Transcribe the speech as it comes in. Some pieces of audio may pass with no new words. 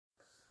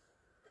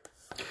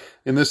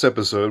In this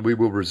episode, we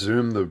will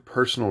resume the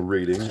personal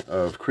reading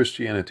of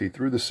Christianity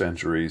Through the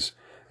Centuries,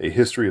 A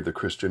History of the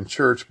Christian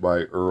Church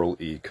by Earle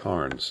E.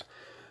 Cairns.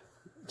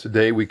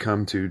 Today we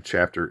come to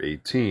Chapter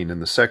 18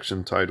 in the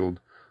section titled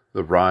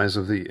The Rise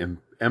of the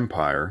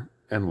Empire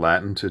and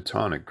Latin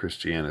Teutonic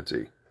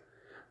Christianity,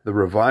 the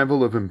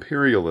Revival of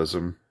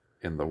Imperialism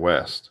in the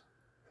West.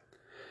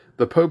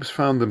 The popes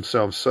found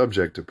themselves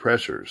subject to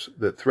pressures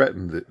that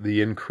threatened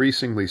the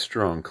increasingly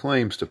strong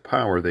claims to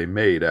power they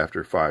made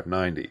after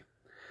 590.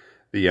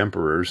 The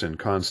emperors in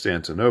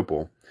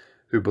Constantinople,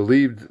 who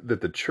believed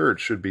that the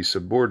church should be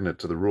subordinate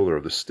to the ruler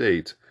of the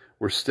state,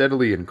 were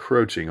steadily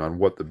encroaching on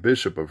what the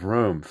Bishop of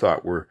Rome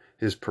thought were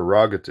his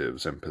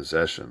prerogatives and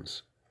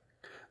possessions.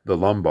 The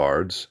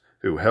Lombards,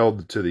 who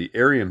held to the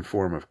Arian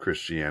form of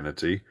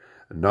Christianity,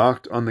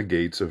 knocked on the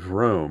gates of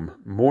Rome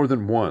more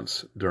than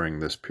once during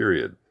this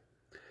period.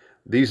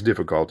 These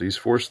difficulties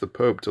forced the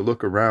Pope to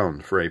look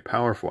around for a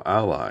powerful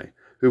ally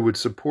who would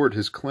support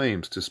his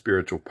claims to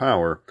spiritual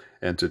power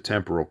and to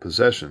temporal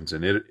possessions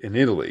in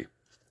Italy.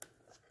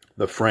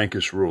 The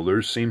Frankish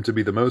rulers seemed to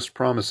be the most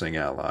promising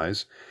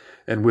allies,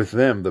 and with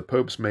them the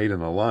popes made an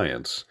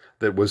alliance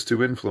that was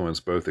to influence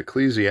both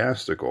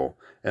ecclesiastical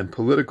and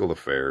political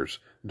affairs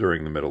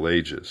during the Middle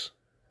Ages.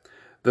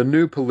 The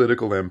new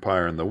political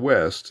empire in the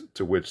West,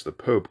 to which the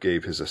Pope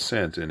gave his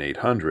assent in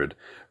 800,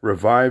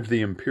 revived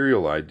the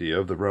imperial idea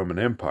of the Roman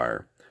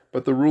Empire,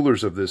 but the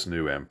rulers of this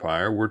new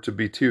empire were to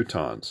be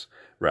Teutons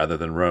rather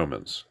than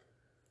Romans.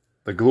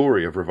 The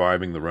glory of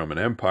reviving the Roman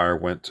Empire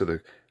went to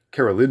the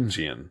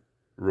Carolingian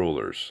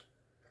rulers.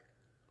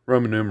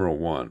 Roman numeral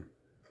 1.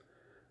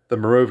 The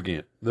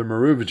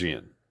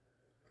Merovingian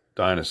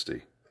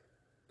dynasty.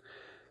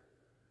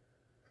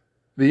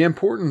 The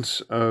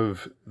importance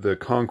of the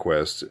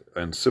conquest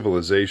and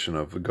civilization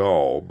of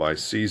Gaul by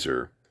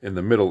Caesar in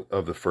the middle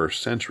of the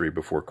 1st century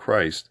before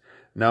Christ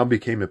now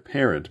became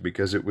apparent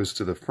because it was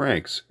to the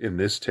Franks in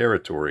this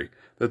territory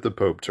that the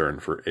Pope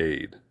turned for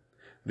aid.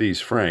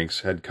 These Franks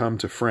had come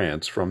to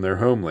France from their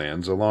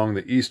homelands along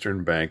the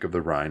eastern bank of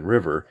the Rhine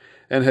River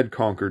and had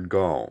conquered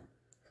Gaul,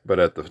 but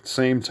at the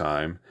same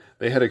time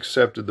they had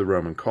accepted the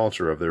Roman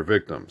culture of their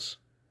victims.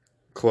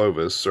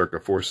 Clovis, circa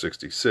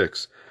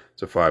 466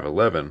 to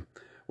 511,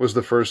 was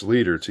the first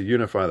leader to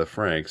unify the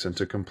Franks and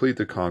to complete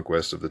the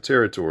conquest of the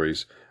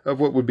territories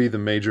of what would be the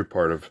major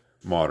part of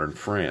modern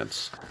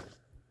France.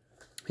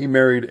 He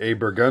married a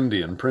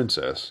Burgundian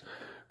princess,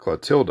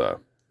 Clotilda,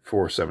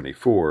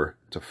 474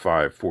 to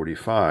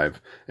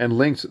 545, and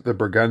linked the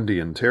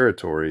Burgundian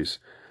territories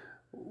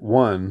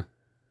won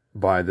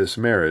by this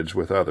marriage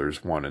with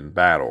others won in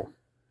battle.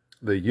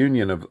 The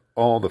union of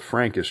all the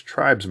Frankish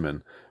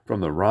tribesmen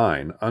from the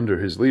Rhine under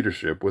his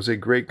leadership was a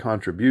great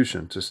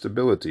contribution to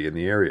stability in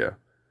the area.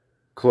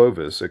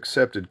 Clovis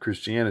accepted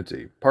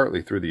Christianity,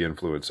 partly through the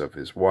influence of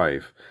his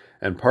wife,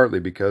 and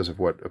partly because of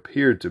what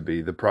appeared to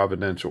be the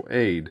providential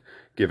aid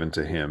given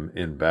to him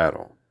in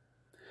battle.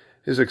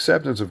 His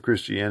acceptance of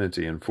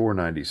Christianity in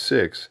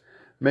 496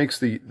 makes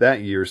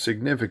that year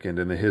significant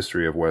in the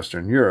history of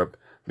Western Europe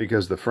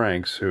because the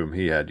Franks, whom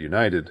he had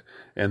united,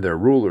 and their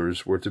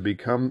rulers were to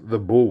become the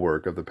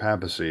bulwark of the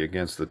papacy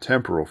against the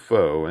temporal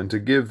foe and to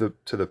give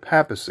to the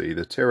papacy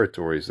the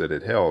territories that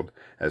it held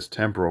as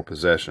temporal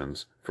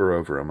possessions for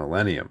over a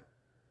millennium.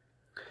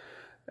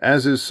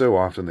 As is so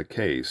often the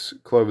case,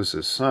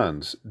 Clovis's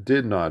sons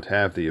did not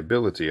have the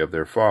ability of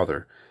their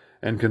father,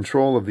 and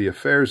control of the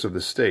affairs of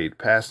the state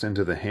passed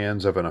into the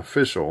hands of an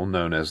official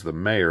known as the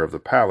mayor of the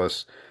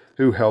palace,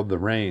 who held the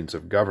reins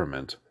of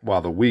government,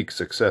 while the weak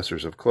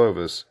successors of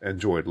Clovis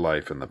enjoyed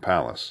life in the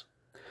palace.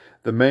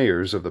 The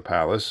mayors of the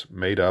palace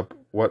made up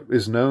what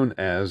is known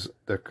as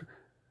the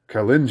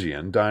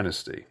Carolingian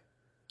dynasty,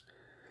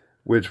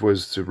 which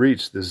was to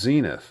reach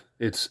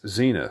its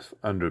zenith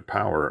under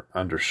power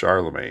under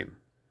Charlemagne.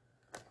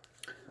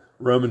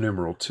 Roman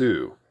numeral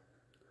 2.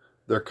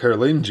 The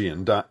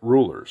Carolingian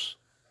rulers.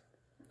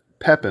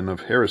 Pepin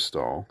of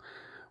Heristal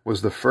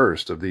was the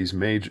first of these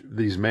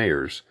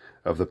mayors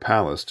of the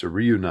palace to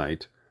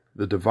reunite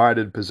the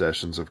divided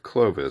possessions of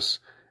Clovis,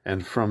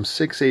 and from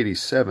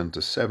 687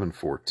 to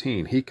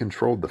 714 he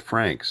controlled the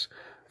Franks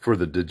for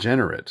the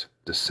degenerate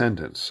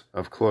descendants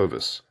of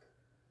Clovis.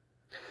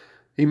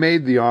 He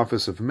made the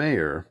office of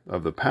mayor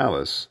of the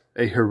palace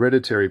a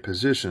hereditary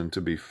position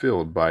to be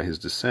filled by his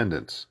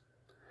descendants.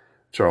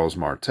 Charles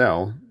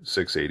Martel,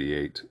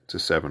 688 to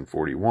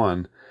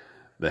 741,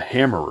 the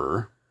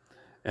Hammerer,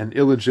 an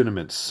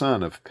illegitimate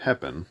son of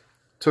Pepin,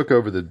 took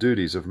over the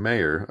duties of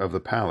mayor of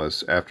the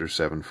palace after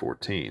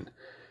 714.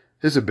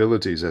 His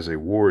abilities as a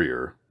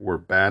warrior were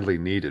badly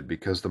needed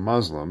because the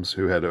Muslims,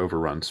 who had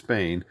overrun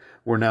Spain,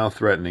 were now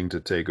threatening to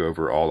take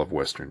over all of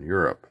Western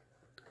Europe.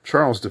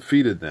 Charles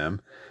defeated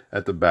them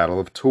at the Battle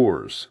of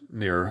Tours,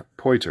 near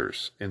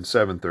Poitiers, in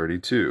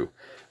 732,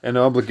 and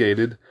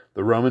obligated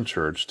the Roman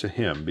Church to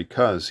him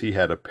because he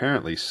had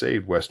apparently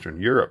saved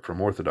Western Europe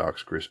from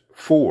Orthodox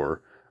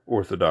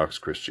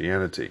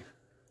Christianity.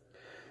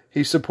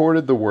 He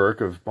supported the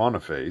work of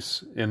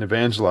Boniface in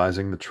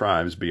evangelizing the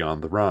tribes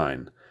beyond the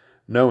Rhine,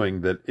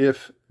 knowing that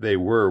if they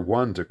were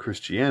won to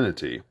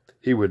Christianity,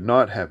 he would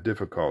not have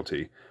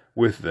difficulty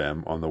with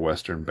them on the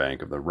western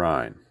bank of the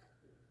Rhine.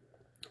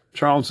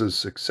 Charles's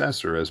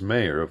successor as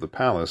mayor of the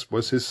palace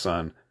was his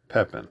son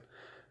Pepin,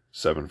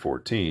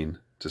 714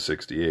 to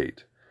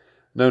 68,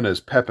 known as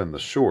Pepin the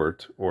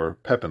Short or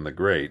Pepin the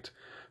Great,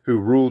 who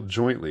ruled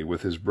jointly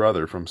with his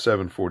brother from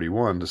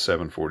 741 to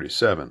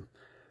 747,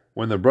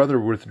 when the brother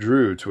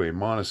withdrew to a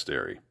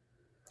monastery.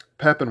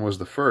 Pepin was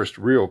the first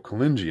real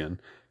Carolingian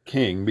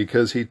king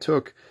because he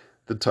took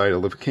the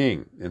title of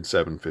king in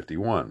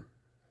 751,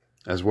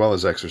 as well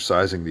as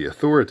exercising the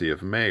authority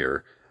of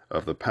mayor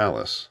of the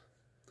palace.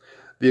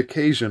 The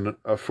occasion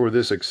for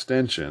this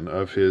extension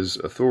of his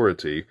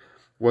authority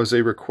was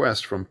a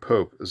request from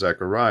Pope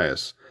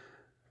Zacharias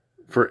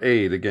for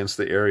aid against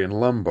the Arian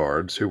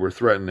Lombards who were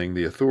threatening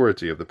the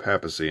authority of the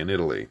papacy in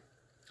Italy.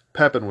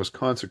 Pepin was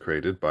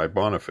consecrated by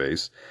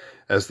Boniface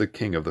as the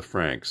king of the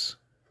Franks.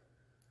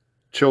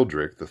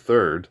 Childeric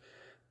III,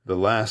 the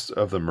last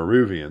of the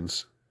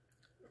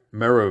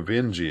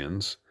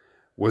Merovingians,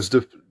 was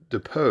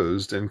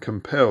deposed and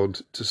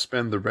compelled to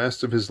spend the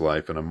rest of his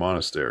life in a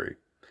monastery.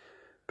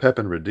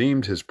 Pepin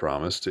redeemed his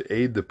promise to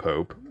aid the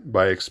Pope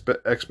by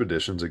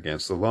expeditions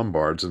against the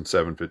Lombards in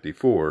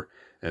 754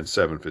 and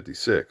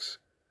 756.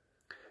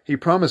 He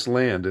promised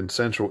land in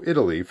central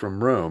Italy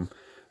from Rome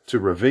to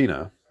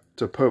Ravenna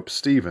to Pope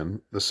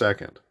Stephen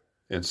II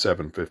in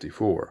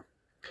 754.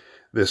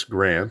 This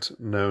grant,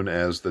 known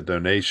as the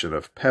Donation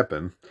of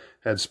Pepin,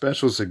 had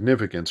special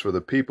significance for the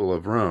people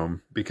of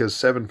Rome because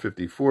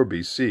 754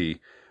 BC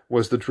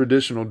was the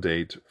traditional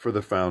date for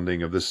the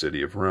founding of the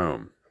city of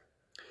Rome.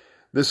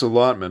 This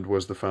allotment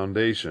was the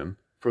foundation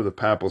for the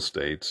Papal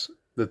States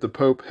that the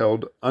Pope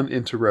held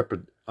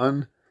uninterruptedly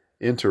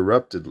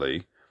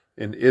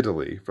in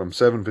Italy from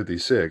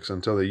 756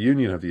 until the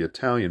union of the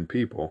Italian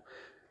people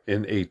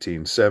in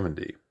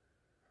 1870.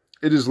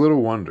 It is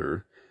little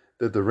wonder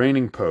that the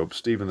reigning Pope,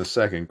 Stephen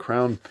II,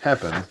 crowned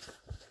Pepin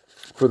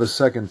for the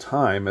second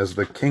time as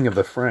the King of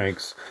the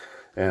Franks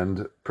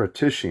and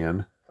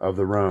Patrician of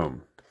the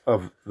Romans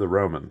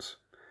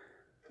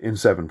in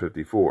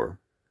 754.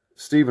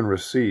 Stephen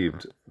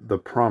received the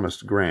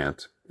promised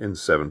grant in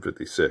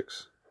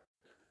 756.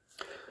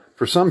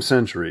 For some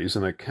centuries,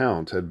 an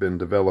account had been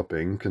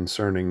developing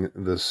concerning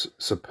this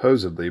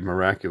supposedly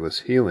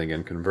miraculous healing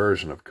and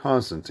conversion of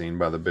Constantine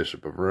by the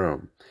Bishop of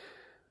Rome.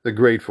 The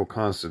grateful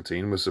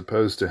Constantine was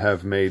supposed to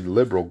have made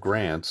liberal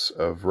grants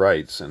of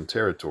rights and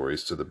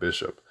territories to the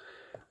bishop.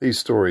 These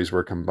stories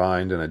were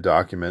combined in a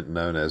document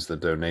known as the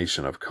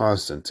Donation of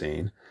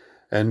Constantine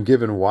and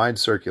given wide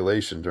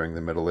circulation during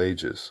the Middle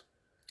Ages.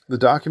 The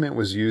document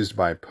was used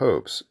by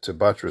popes to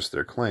buttress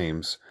their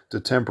claims to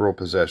temporal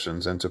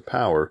possessions and to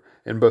power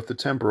in both the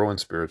temporal and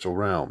spiritual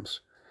realms.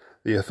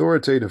 The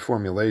authoritative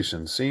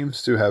formulation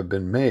seems to have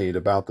been made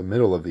about the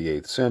middle of the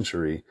 8th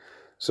century,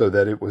 so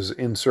that it was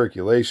in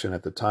circulation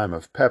at the time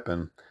of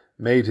Pepin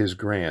made his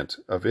grant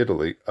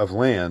of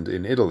land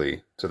in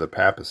Italy to the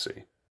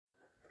papacy.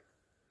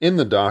 In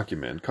the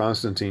document,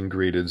 Constantine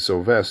greeted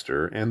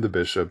Sylvester and the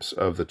bishops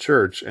of the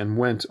church and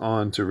went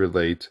on to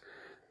relate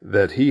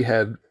that he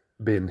had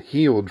been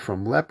healed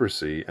from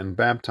leprosy and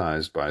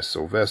baptized by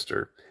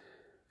Sylvester.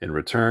 In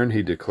return,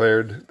 he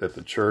declared that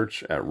the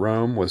church at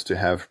Rome was to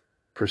have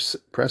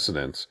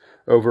precedence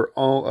over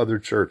all other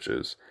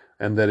churches,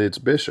 and that its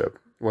bishop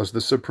was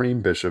the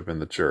supreme bishop in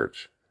the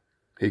church.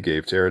 He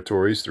gave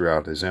territories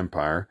throughout his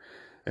empire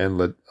and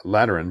the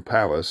Lateran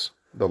Palace,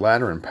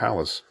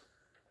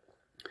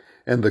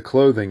 and the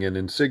clothing and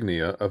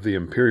insignia of the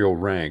imperial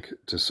rank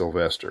to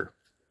Sylvester.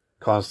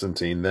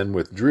 Constantine then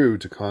withdrew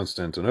to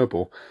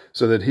Constantinople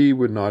so that he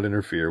would not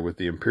interfere with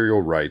the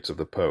imperial rights of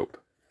the Pope.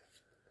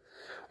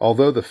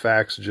 Although the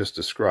facts just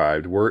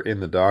described were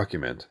in the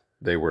document,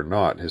 they were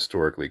not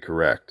historically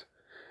correct.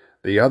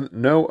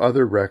 No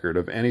other record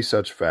of any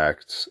such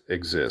facts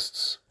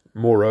exists.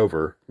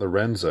 Moreover,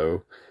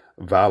 Lorenzo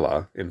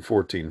Valla in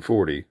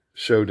 1440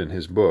 showed in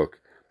his book,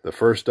 the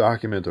first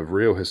document of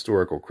real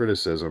historical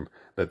criticism,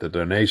 that the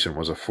donation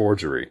was a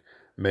forgery,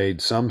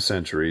 made some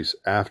centuries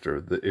after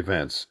the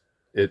events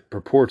it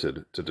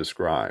purported to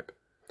describe.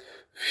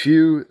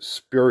 Few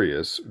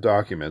spurious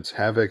documents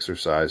have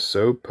exercised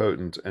so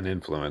potent an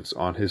influence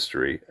on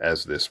history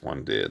as this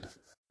one did.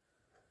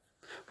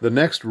 The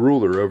next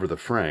ruler over the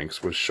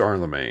Franks was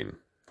Charlemagne,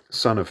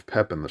 son of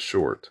Pepin the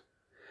Short.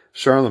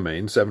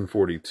 Charlemagne,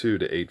 742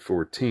 to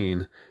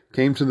 814,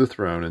 came to the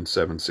throne in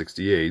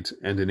 768,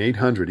 and in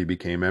 800 he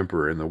became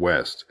emperor in the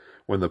West,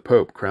 when the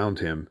Pope crowned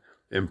him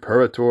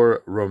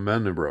Imperator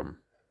Romanorum,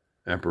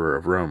 Emperor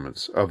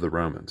of the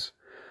Romans.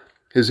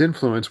 His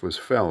influence was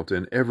felt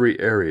in every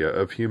area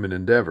of human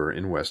endeavor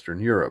in Western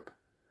Europe.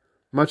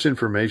 Much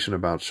information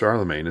about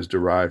Charlemagne is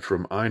derived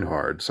from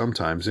Einhard,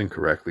 sometimes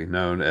incorrectly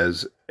known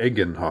as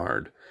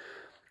Eginhard,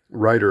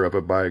 writer of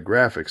a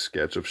biographic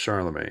sketch of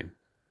Charlemagne.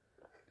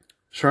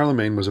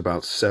 Charlemagne was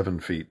about 7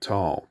 feet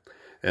tall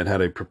and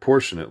had a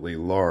proportionately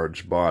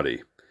large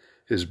body.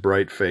 His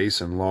bright face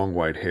and long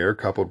white hair,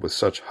 coupled with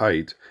such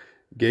height,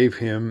 gave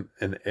him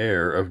an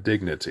air of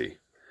dignity.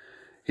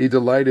 He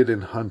delighted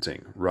in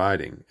hunting,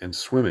 riding, and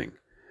swimming,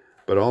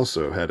 but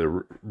also had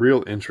a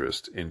real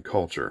interest in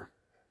culture.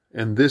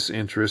 And this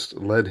interest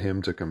led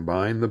him to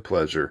combine the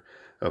pleasure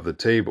of the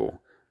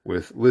table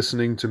with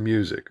listening to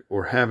music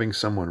or having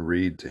someone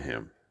read to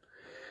him.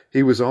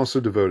 He was also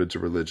devoted to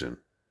religion.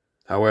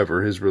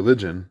 However, his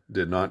religion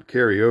did not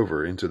carry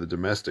over into the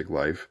domestic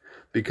life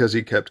because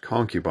he kept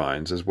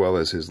concubines as well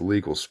as his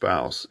legal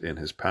spouse in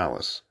his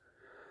palace.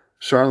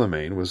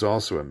 Charlemagne was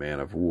also a man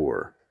of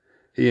war.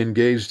 He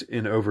engaged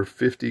in over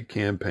 50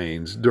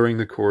 campaigns during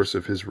the course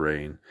of his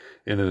reign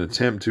in an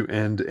attempt to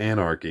end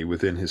anarchy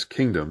within his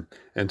kingdom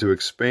and to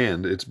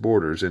expand its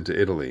borders into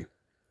Italy,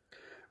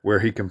 where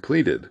he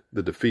completed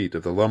the defeat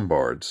of the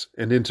Lombards,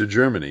 and into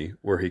Germany,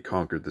 where he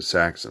conquered the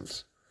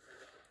Saxons.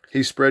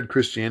 He spread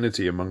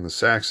Christianity among the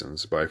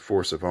Saxons by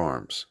force of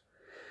arms.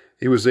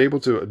 He was able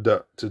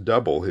to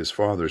double his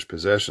father's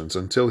possessions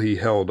until he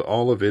held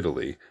all of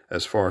Italy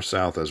as far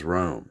south as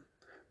Rome,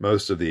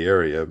 most of the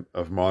area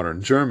of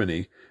modern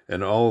Germany,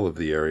 and all of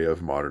the area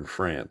of modern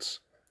France.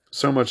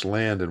 So much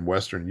land in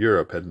Western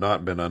Europe had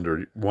not been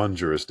under one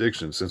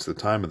jurisdiction since the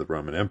time of the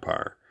Roman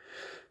Empire.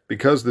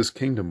 Because this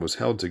kingdom was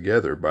held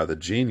together by the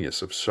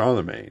genius of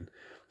Charlemagne,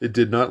 it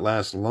did not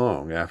last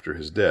long after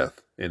his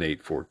death in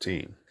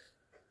 814.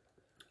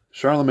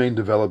 Charlemagne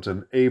developed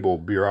an able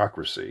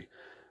bureaucracy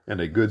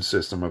and a good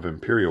system of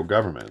imperial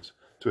government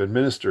to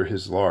administer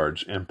his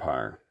large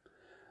empire.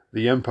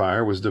 The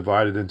empire was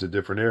divided into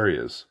different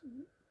areas,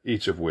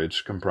 each of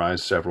which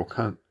comprised several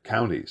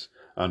counties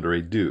under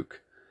a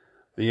duke.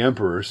 The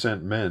emperor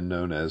sent men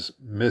known as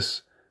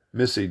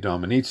missi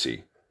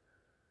dominici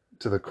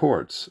to the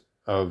courts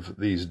of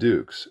these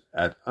dukes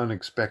at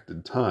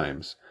unexpected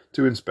times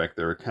to inspect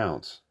their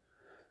accounts,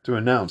 to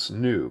announce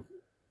new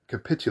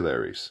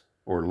capitularies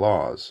or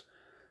laws,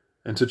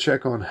 and to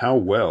check on how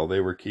well they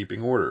were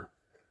keeping order.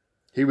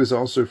 He was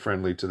also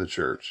friendly to the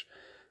church.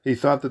 He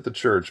thought that the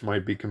church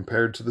might be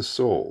compared to the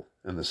soul,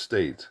 and the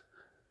state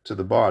to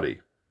the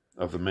body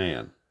of the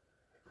man.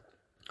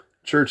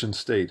 Church and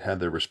state had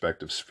their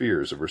respective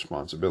spheres of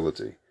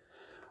responsibility.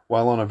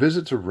 While on a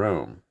visit to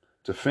Rome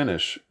to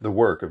finish the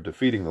work of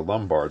defeating the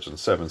Lombards in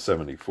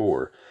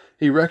 774,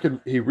 he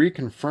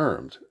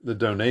reconfirmed the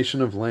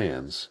donation of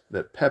lands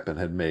that Pepin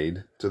had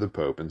made to the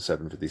Pope in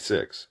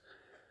 756.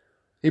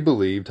 He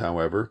believed,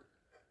 however,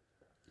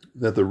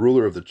 that the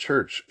ruler of the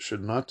church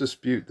should not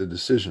dispute the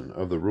decision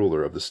of the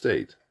ruler of the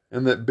state,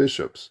 and that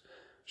bishops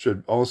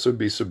should also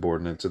be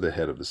subordinate to the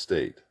head of the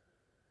state.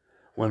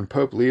 When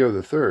Pope Leo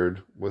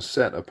III was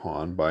set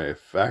upon by a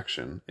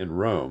faction in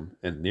Rome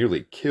and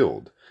nearly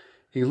killed,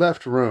 he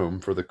left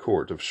Rome for the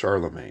court of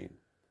Charlemagne.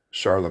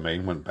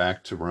 Charlemagne went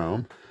back to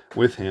Rome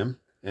with him,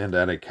 and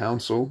at a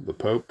council the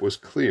Pope was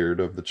cleared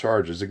of the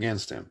charges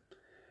against him.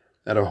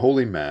 At a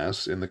holy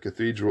mass in the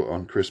cathedral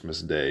on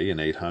Christmas Day in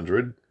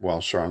 800,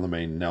 while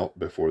Charlemagne knelt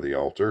before the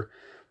altar,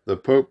 the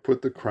Pope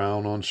put the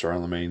crown on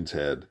Charlemagne's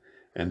head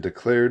and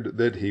declared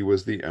that he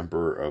was the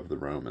Emperor of the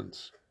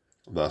Romans.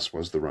 Thus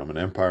was the Roman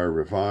Empire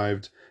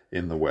revived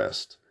in the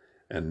West,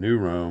 and New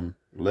Rome,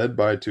 led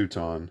by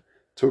Teuton,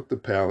 took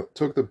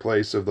the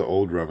place of the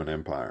old Roman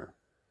Empire.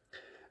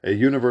 A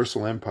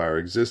universal empire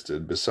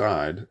existed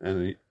beside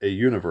a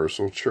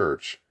universal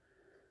church.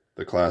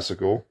 The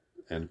classical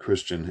and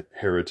Christian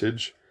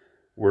heritage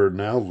were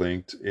now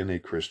linked in a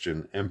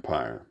Christian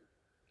empire.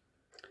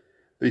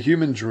 The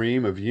human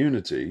dream of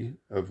unity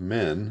of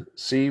men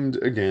seemed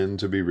again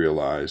to be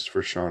realized,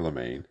 for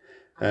Charlemagne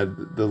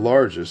had the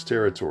largest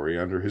territory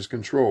under his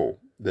control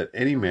that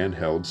any man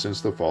held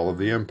since the fall of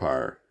the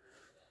empire.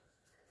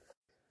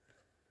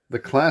 The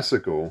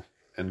classical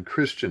and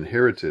Christian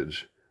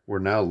heritage were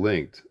now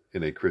linked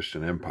in a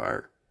Christian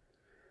empire.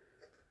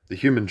 The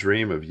human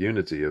dream of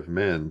unity of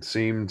men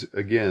seemed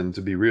again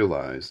to be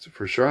realized,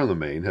 for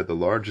Charlemagne had the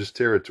largest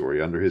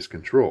territory under his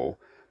control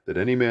that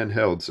any man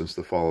held since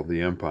the fall of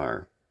the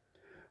empire.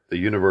 The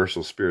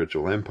universal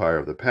spiritual empire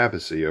of the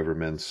papacy over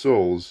men's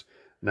souls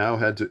now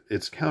had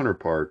its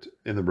counterpart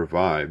in the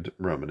revived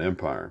Roman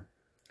Empire.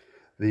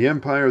 The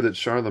empire that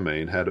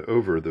Charlemagne had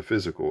over the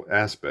physical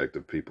aspect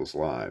of people's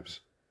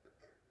lives.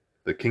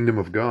 The kingdom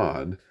of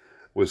God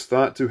was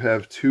thought to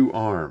have two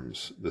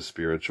arms. The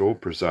spiritual,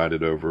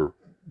 presided over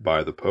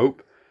by the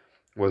Pope,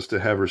 was to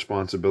have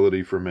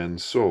responsibility for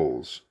men's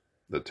souls.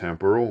 The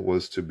temporal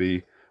was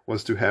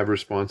to have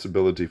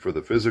responsibility for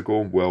the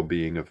physical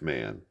well-being of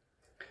man.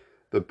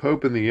 The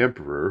Pope and the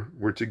Emperor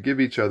were to give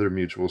each other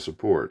mutual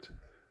support.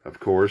 Of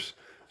course,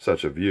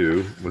 such a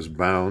view was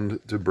bound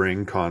to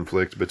bring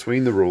conflict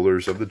between the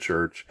rulers of the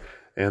Church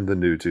and the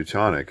new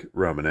Teutonic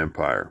Roman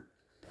Empire.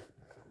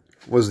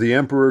 Was the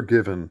Emperor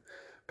given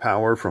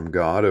power from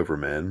God over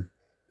men,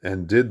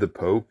 and did the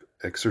Pope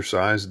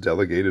exercise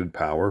delegated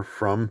power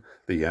from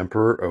the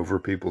Emperor over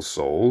people's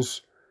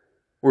souls?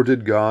 Or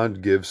did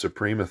God give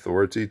supreme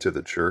authority to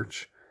the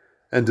Church,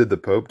 and did the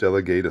Pope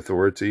delegate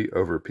authority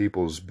over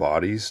people's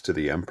bodies to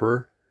the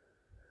Emperor?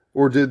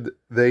 Or did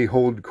they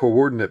hold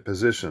coordinate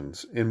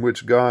positions in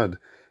which God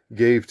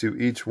gave to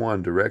each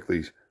one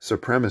directly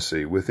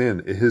supremacy within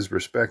his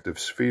respective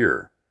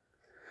sphere?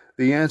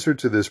 The answer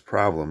to this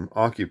problem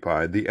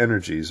occupied the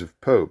energies of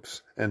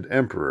popes and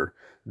emperor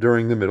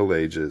during the Middle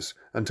Ages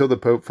until the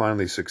pope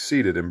finally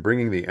succeeded in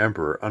bringing the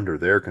emperor under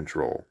their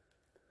control.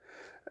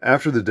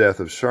 After the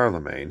death of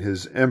Charlemagne,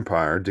 his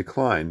empire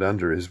declined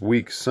under his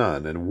weak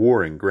son and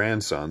warring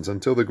grandsons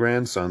until the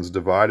grandsons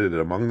divided it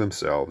among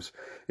themselves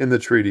in the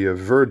Treaty of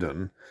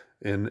Verdun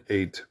in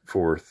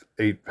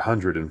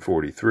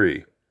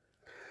 843,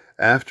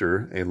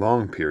 after a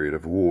long period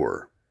of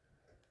war.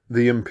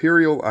 The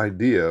imperial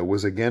idea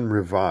was again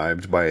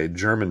revived by a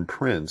German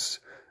prince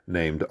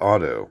named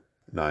Otto,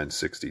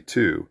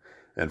 962,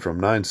 and from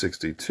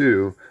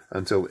 962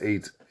 until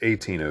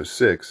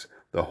 1806,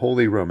 the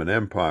Holy Roman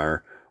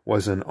Empire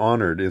was an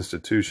honored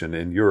institution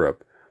in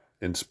Europe,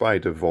 in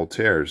spite of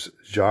Voltaire's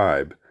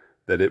jibe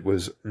that it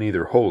was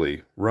neither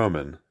holy,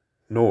 Roman,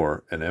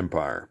 nor an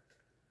empire.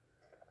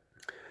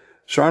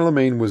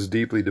 Charlemagne was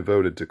deeply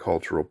devoted to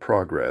cultural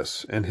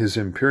progress, and his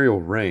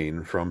imperial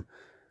reign from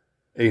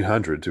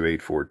 800 to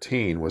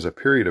 814 was a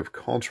period of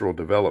cultural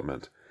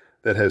development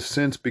that has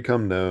since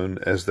become known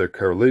as the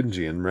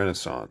Carolingian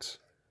Renaissance.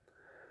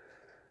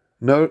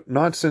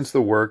 Not since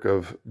the work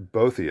of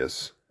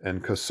Boethius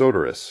and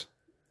Cassodorus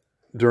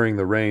during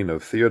the reign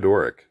of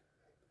Theodoric,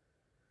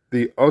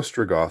 the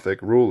Ostrogothic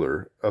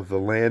ruler of the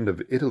land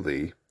of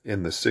Italy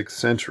in the 6th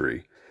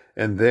century,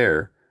 and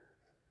there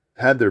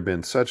had there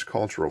been such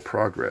cultural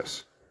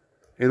progress.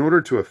 In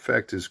order to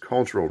effect his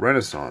cultural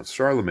renaissance,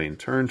 Charlemagne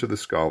turned to the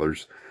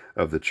scholars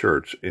of the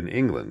Church in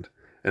England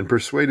and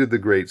persuaded the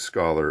great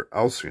scholar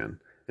Alcuin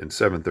in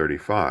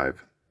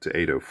 735 to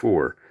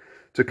 804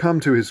 to come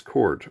to his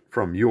court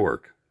from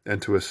York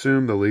and to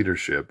assume the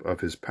leadership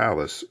of his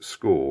palace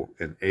school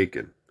in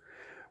Aachen,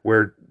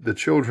 where the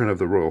children of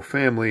the royal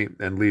family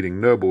and leading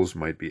nobles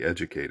might be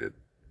educated.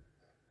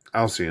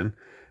 Alcuin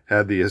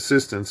had the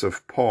assistance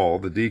of Paul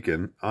the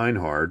deacon,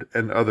 Einhard,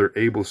 and other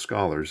able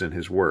scholars in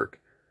his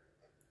work.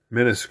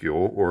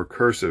 Minuscule or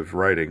cursive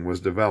writing was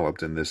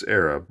developed in this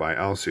era by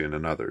Alcuin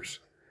and others.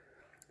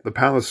 The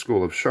palace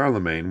school of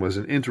Charlemagne was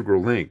an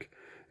integral link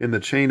in the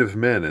chain of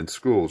men and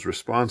schools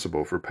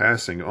responsible for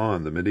passing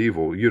on the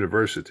medieval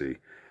university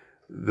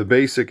the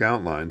basic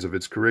outlines of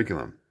its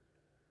curriculum.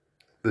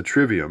 The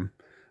trivium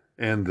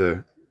and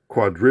the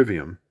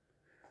quadrivium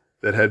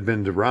that had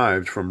been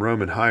derived from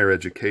Roman higher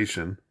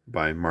education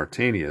by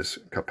Martinius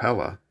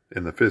Capella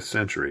in the 5th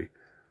century.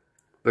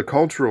 The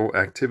cultural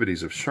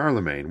activities of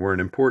Charlemagne were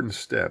an important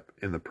step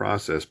in the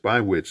process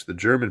by which the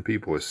German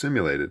people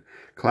assimilated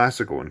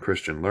classical and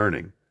Christian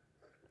learning.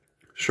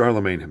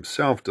 Charlemagne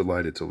himself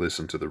delighted to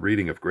listen to the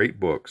reading of great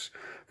books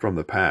from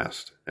the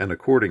past, and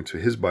according to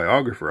his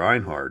biographer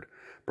Einhard,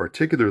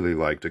 particularly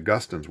liked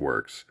Augustine's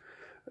works,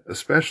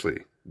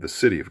 especially The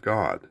City of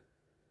God.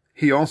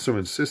 He also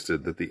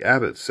insisted that the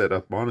abbots set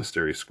up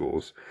monastery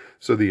schools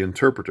so the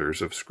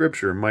interpreters of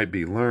Scripture might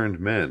be learned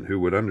men who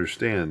would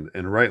understand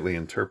and rightly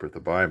interpret the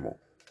Bible.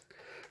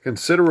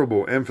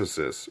 Considerable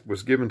emphasis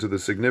was given to the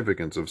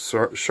significance of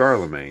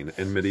Charlemagne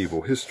in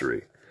medieval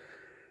history.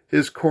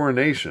 His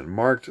coronation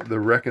marked the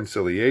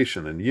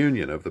reconciliation and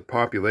union of the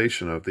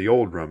population of the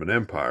old Roman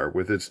Empire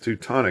with its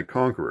Teutonic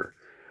conqueror.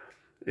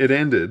 It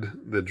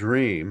ended the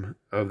dream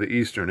of the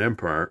Eastern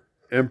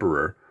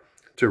emperor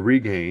to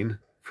regain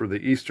for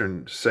the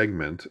eastern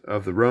segment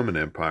of the Roman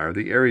Empire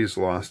the areas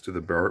lost to the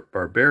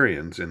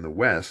barbarians in the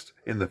west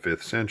in the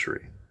 5th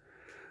century.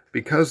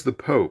 Because the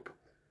Pope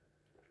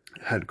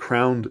had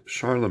crowned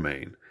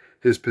Charlemagne,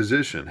 his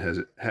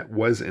position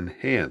was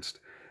enhanced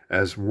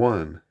as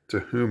one to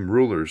whom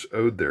rulers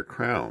owed their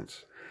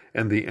crowns,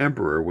 and the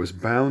emperor was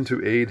bound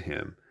to aid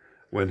him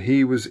when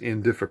he was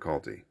in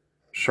difficulty.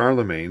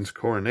 Charlemagne's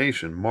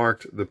coronation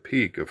marked the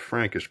peak of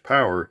Frankish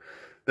power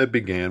that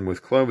began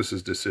with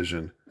Clovis's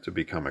decision to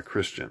become a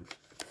Christian.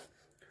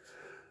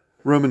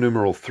 Roman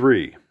numeral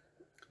 3.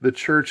 The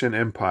Church and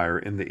Empire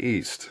in the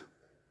East.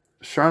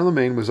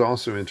 Charlemagne was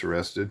also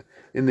interested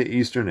in the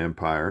Eastern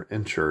Empire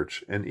and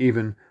Church, and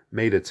even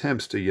made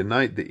attempts to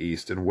unite the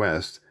East and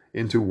West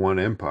into one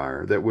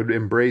empire that would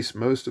embrace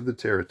most of the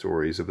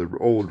territories of the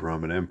old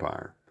Roman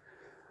Empire.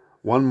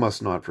 One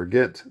must not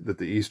forget that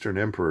the Eastern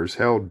emperors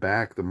held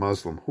back the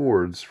Muslim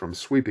hordes from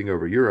sweeping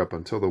over Europe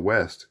until the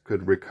West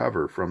could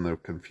recover from the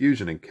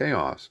confusion and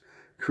chaos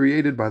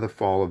created by the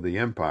fall of the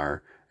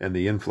empire and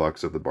the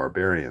influx of the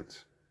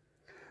barbarians.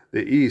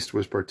 The East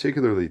was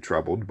particularly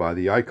troubled by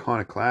the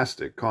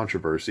iconoclastic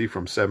controversy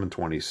from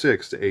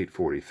 726 to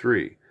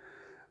 843.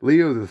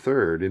 Leo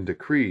III, in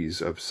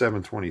decrees of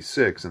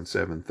 726 and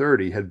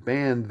 730, had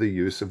banned the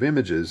use of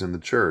images in the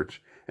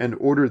church and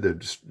ordered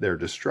their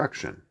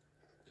destruction.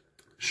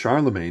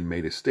 Charlemagne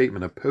made a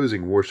statement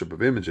opposing worship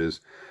of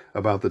images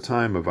about the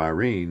time of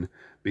Irene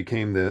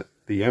became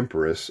the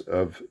empress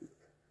of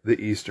the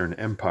Eastern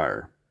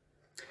Empire.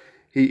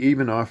 He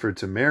even offered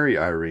to marry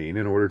Irene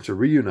in order to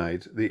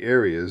reunite the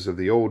areas of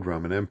the old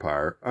Roman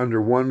Empire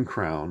under one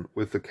crown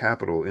with the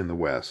capital in the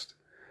west.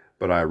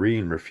 But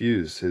Irene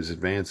refused his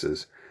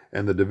advances,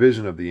 and the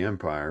division of the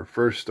empire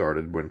first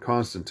started when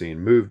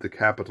Constantine moved the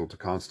capital to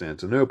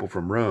Constantinople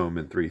from Rome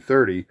in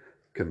 330,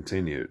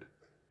 continued.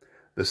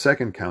 The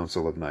Second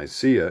Council of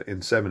Nicaea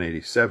in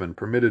 787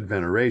 permitted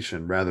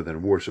veneration rather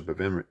than worship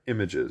of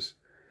images.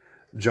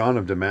 John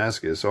of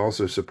Damascus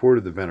also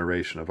supported the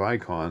veneration of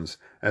icons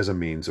as a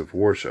means to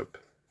worship.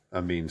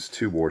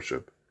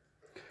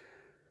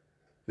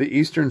 The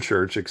Eastern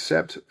Church,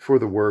 except for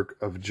the work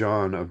of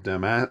John of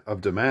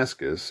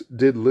Damascus,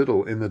 did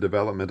little in the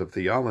development of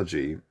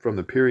theology from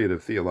the period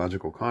of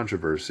theological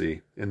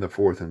controversy in the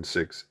 4th and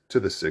 6th to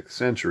the 6th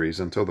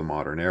centuries until the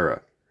modern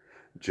era.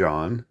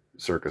 John,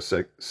 circa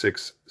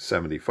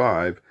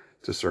 675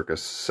 to circa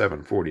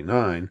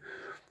 749,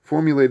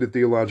 formulated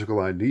theological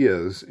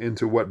ideas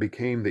into what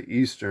became the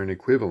Eastern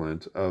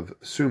equivalent of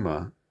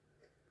Summa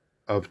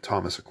of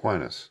Thomas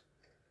Aquinas.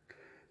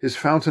 His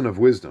Fountain of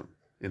Wisdom,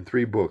 in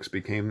 3 books,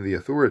 became the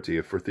authority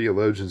for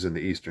theologians in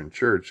the Eastern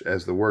Church,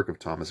 as the work of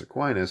Thomas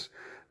Aquinas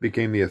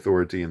became the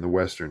authority in the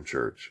Western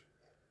Church.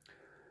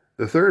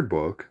 The 3rd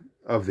book,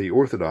 of the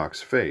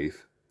Orthodox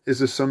Faith, is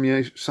a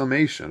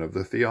summation of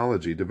the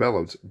theology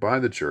developed by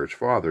the Church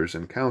Fathers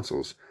and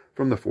Councils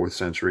from the 4th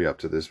century up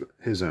to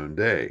his own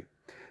day,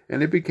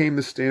 and it became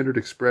the standard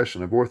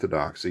expression of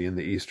orthodoxy in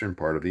the eastern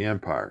part of the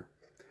empire.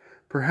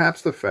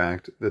 Perhaps the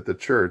fact that the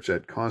Church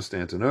at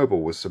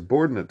Constantinople was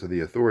subordinate to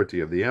the authority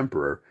of the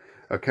emperor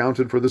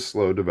accounted for the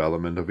slow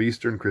development of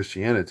Eastern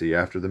Christianity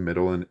after the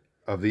middle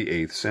of the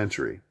 8th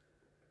century.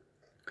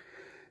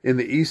 In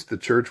the East, the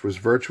Church was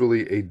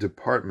virtually a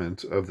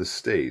department of the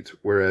state,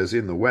 whereas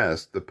in the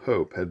West, the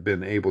Pope had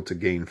been able to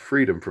gain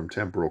freedom from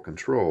temporal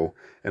control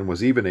and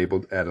was even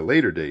able, at a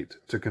later date,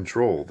 to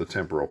control the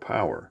temporal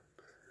power.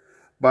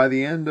 By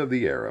the end of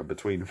the era,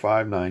 between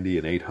 590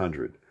 and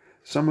 800,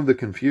 some of the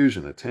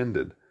confusion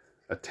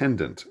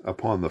attendant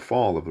upon the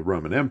fall of the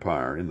Roman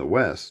Empire in the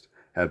West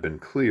had been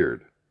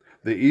cleared.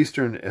 The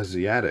Eastern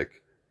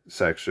Asiatic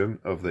section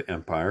of the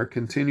empire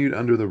continued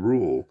under the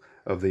rule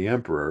of the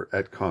emperor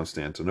at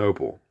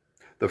Constantinople.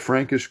 The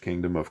Frankish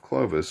kingdom of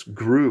Clovis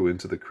grew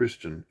into the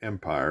Christian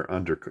empire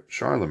under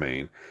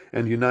Charlemagne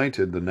and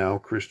united the now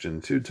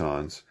Christian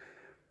Teutons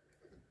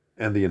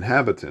and the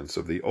inhabitants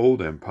of the old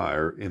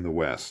empire in the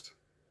west.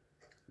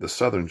 The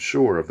southern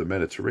shore of the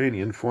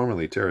Mediterranean,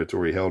 formerly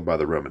territory held by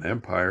the Roman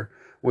Empire,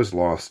 was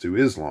lost to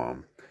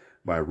Islam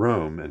by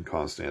Rome and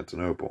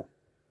Constantinople.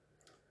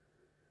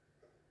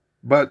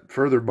 But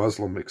further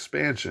Muslim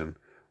expansion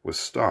was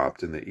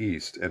stopped in the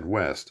east and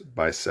west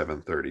by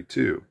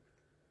 732.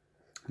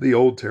 The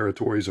old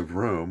territories of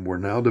Rome were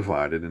now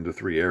divided into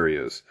 3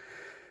 areas,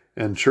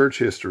 and church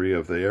history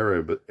of the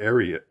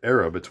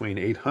era between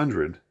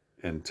 800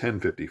 and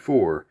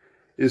 1054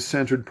 is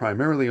centered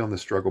primarily on the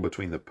struggle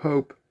between the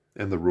Pope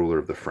and the ruler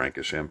of the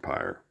Frankish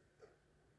Empire.